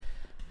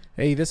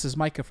Hey, this is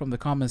Micah from the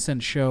Common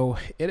Sense Show.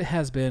 It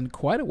has been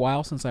quite a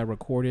while since I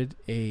recorded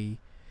a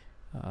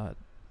uh,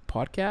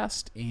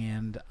 podcast,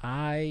 and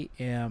I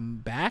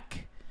am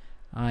back.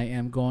 I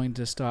am going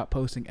to start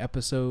posting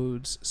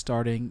episodes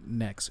starting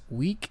next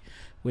week,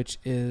 which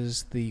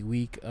is the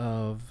week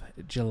of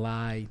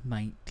July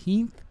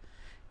 19th.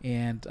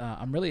 And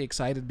I'm really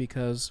excited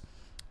because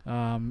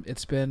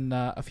it's been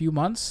a few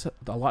months.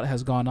 A lot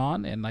has gone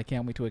on, and I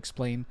can't wait to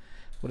explain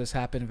what has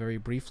happened very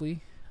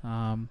briefly.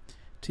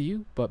 To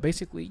you. But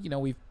basically,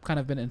 we've kind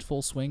of been in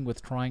full swing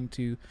with trying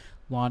to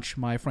launch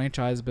my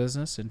franchise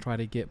business and try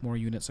to get more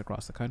units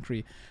across the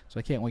country. So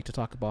I can't wait to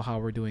talk about how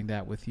we're doing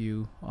that with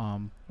you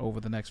over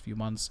the next few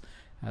months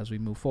as we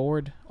move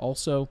forward.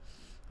 Also,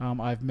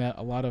 I've met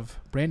a lot of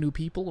brand new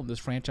people in this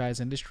franchise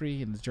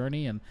industry and the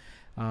journey, and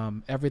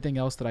everything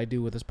else that I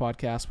do with this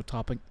podcast with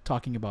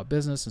talking about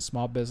business and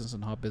small business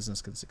and how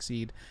business can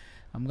succeed.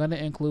 I'm going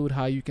to include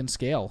how you can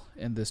scale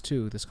in this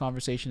too. This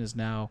conversation is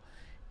now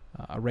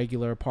a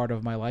regular part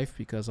of my life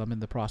because I'm in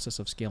the process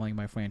of scaling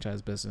my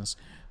franchise business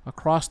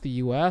across the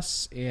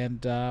U.S.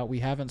 and we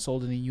haven't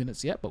sold any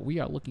units yet, but we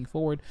are looking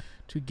forward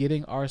to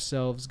getting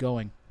ourselves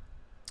going.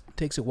 It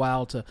takes a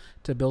while to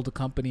build a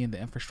company and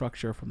the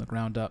infrastructure from the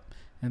ground up,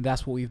 and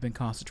that's what we've been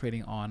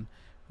concentrating on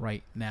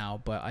right now.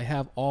 But I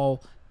have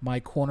all my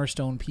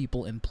cornerstone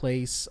people in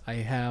place. I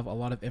have a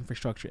lot of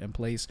infrastructure in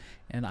place,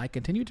 and I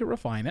continue to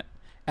refine it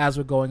as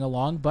we're going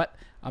along, but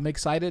I'm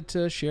excited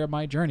to share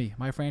my journey,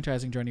 my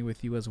franchising journey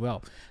with you as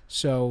well.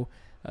 So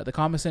the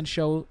Common Sense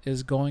Show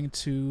is going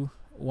to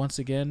once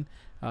again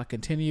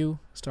continue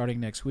starting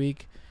next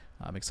week.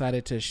 I'm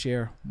excited to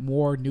share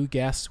more new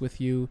guests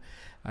with you.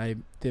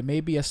 There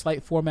may be a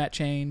slight format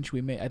change.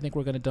 I think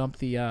we're going to dump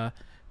the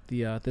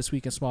This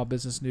Week in Small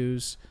Business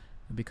News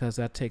because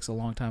that takes a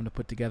long time to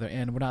put together,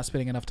 and we're not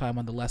spending enough time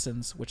on the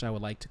lessons, which I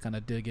would like to kind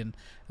of dig in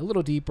a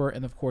little deeper,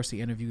 and of course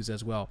the interviews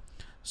as well.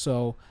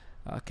 So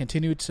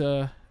continue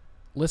to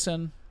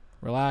listen,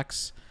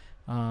 relax,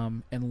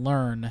 and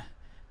learn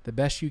the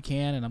best you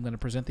can. And I'm going to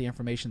present the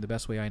information the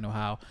best way I know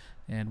how.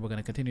 And we're going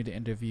to continue to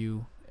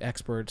interview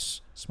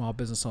experts, small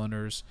business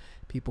owners,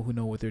 people who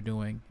know what they're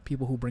doing,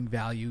 people who bring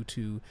value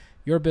to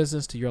your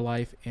business, to your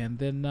life. And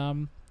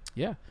then,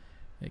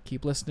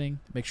 keep listening.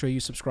 Make sure you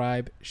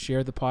subscribe,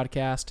 share the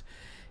podcast.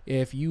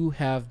 If you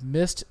have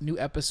missed new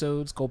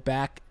episodes, go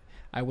back.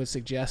 I would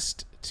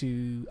suggest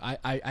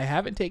I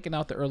haven't taken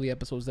out the early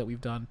episodes that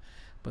we've done,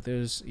 but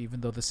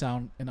even though the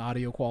sound and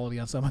audio quality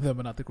on some of them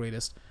are not the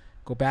greatest,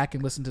 go back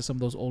and listen to some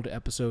of those older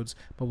episodes.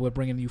 But we're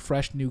bringing you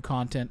fresh new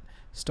content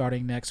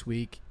starting next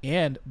week.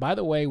 And by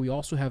the way, we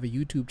also have a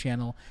YouTube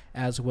channel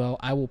as well.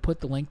 I will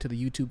put the link to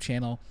the YouTube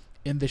channel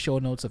in the show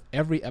notes of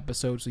every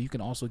episode, so you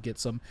can also get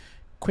some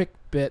quick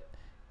bit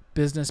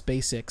business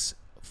basics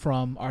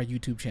from our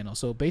YouTube channel.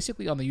 So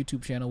basically on the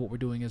YouTube channel, what we're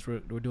doing is we're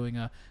doing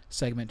a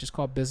segment just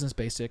called Business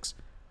Basics.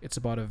 It's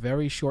about a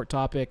very short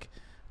topic,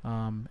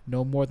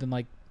 no more than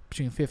like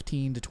between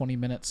 15 to 20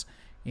 minutes,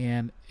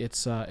 and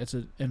it's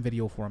in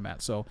video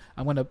format. So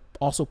I'm going to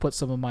also put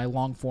some of my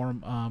long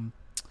form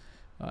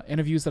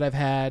interviews that I've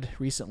had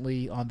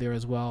recently on there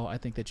as well. I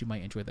think that you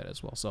might enjoy that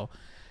as well. So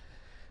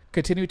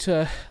continue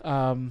to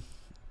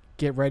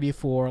get ready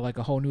for like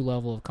a whole new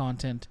level of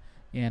content.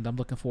 And I'm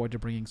looking forward to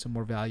bringing some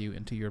more value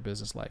into your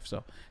business life.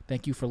 So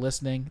thank you for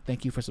listening.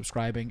 Thank you for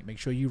subscribing. Make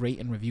sure you rate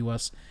and review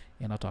us,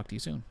 and I'll talk to you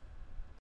soon.